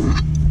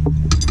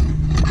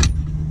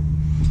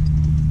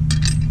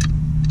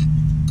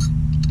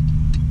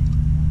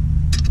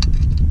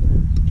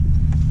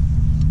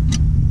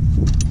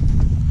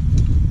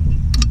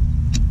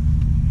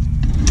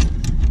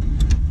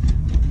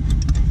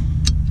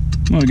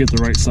 I'm gonna get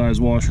the right size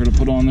washer to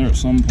put on there at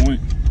some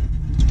point.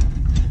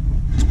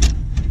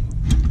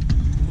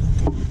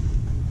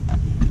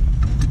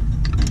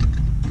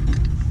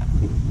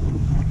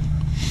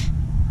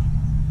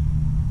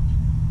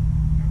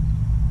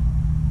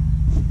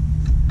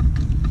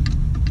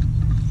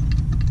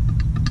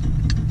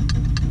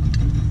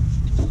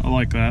 I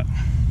like that.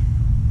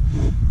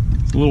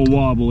 It's a little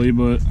wobbly,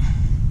 but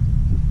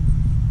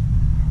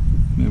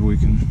maybe we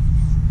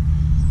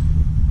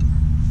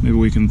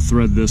can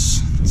thread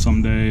this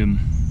someday, and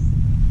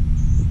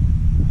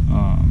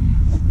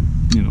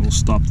you know, we'll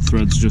stop the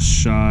threads just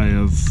shy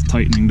of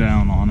tightening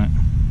down on it.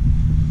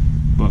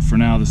 But for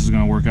now, this is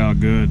going to work out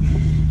good.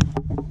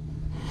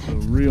 So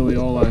really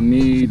all I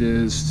need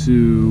is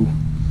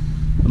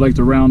I'd like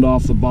to round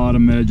off the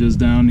bottom edges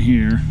down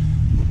here,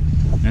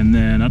 and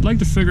then I'd like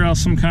to figure out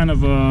some kind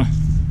of a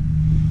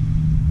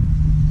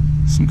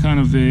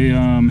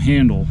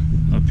handle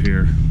up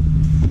here,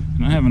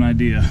 and I have an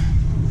idea.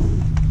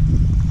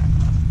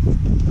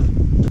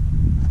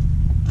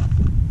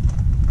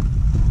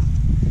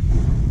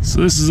 So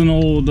this is an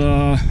old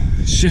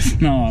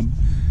shift knob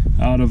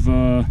out of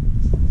an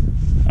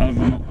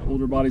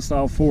older body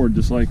style Ford,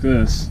 just like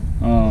this.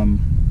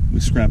 We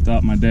scrapped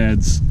out my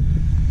dad's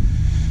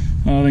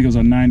I think it was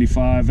a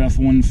 95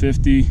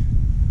 F-150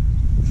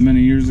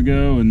 many years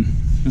ago, and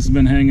this has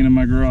been hanging in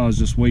my garage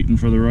just waiting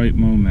for the right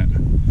moment.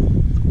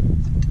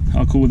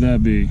 How cool would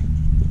that be?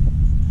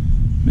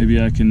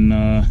 Maybe I can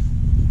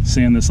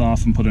sand this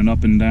off and put an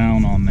up and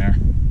down on there.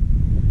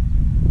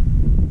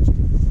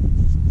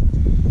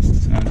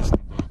 So I just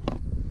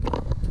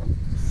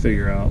need to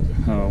figure out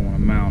how I want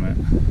to mount it.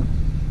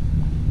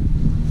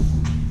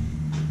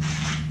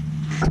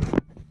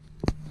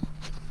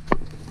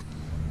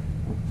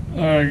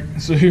 Alright,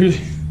 so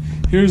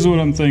here's what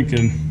I'm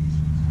thinking.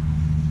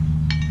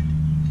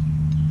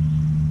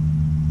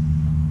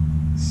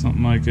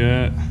 Something like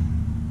that.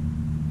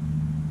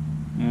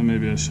 And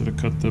maybe I should have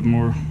cut the a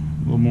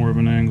little more of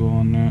an angle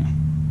on that.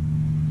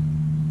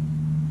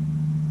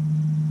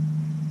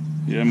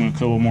 Yeah, I'm going to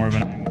cut a little more of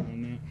an angle on that.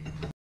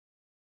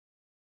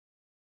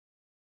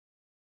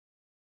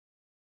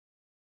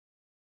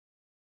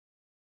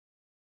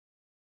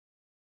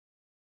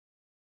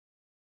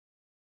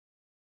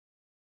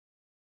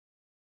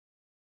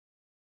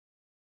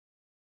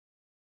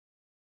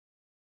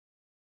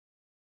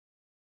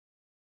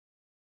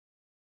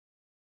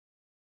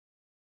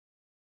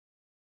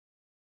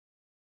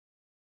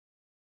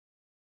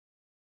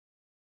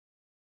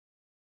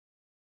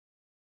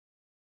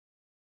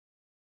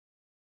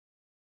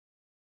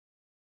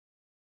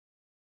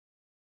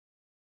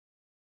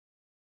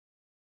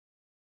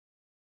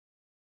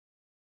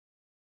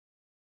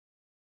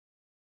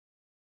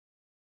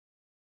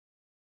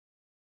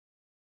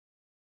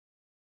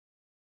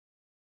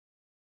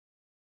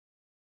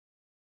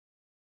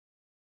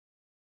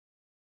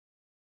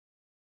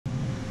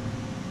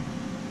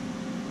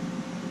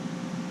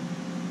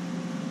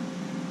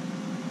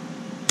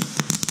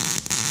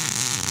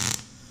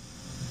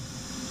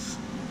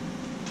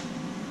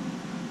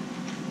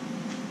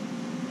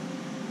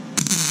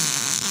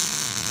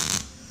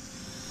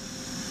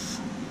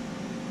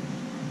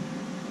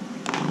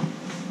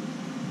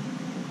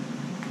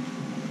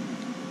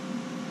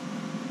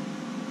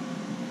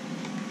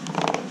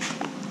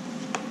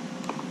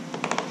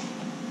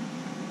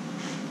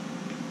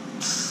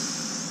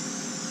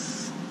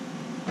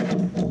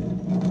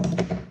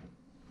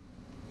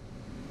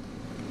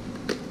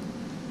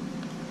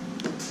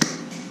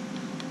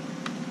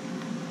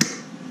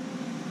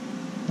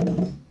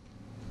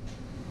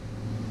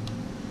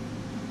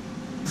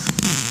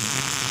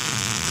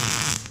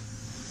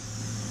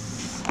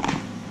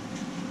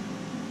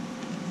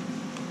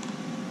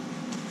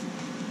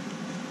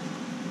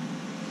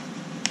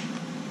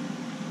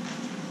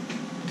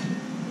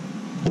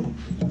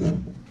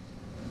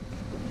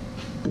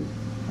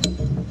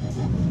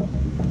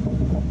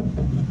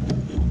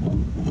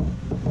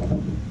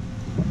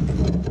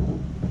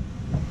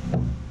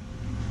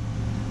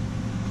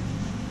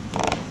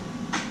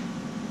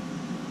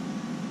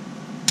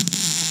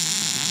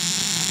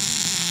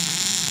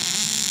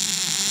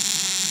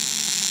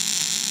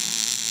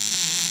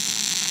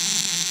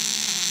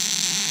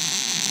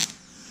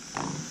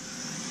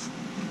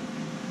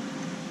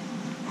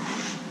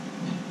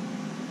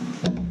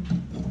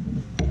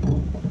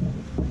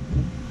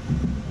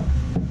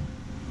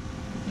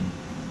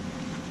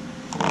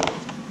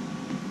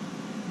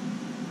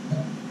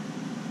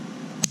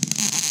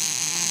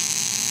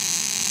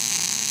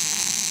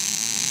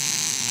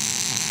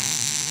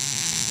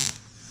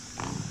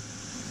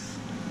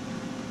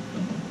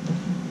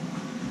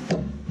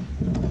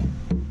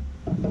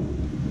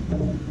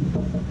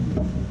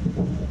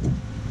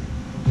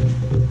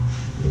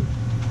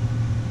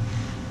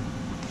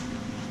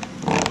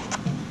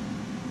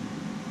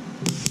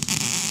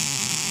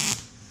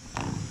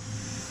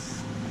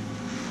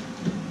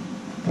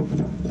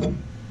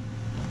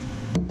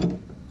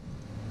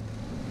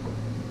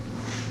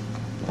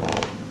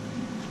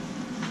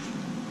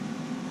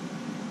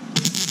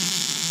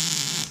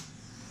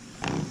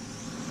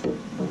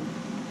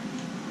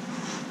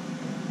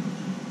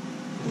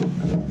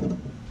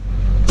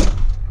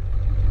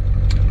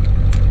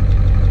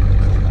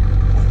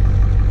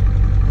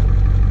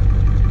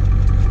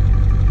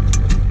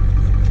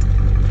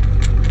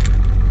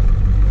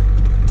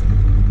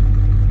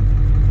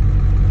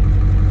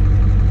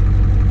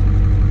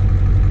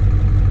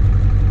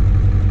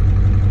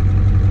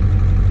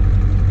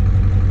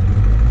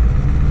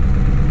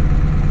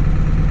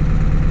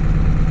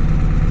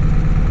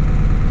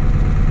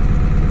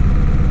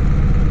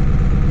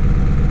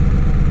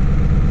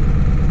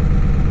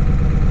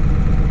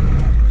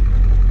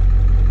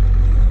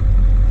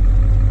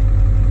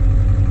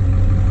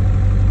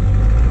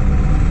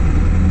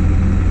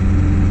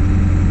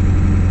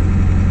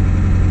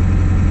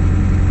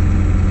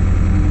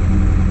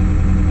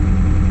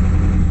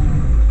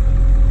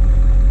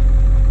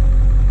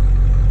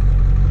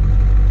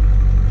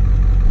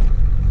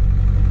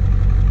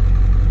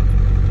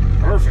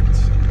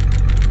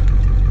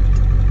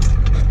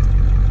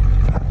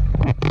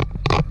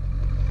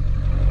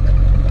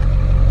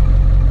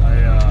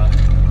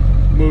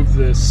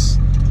 this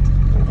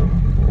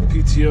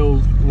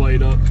PTO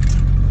light up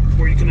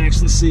where you can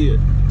actually see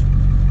it.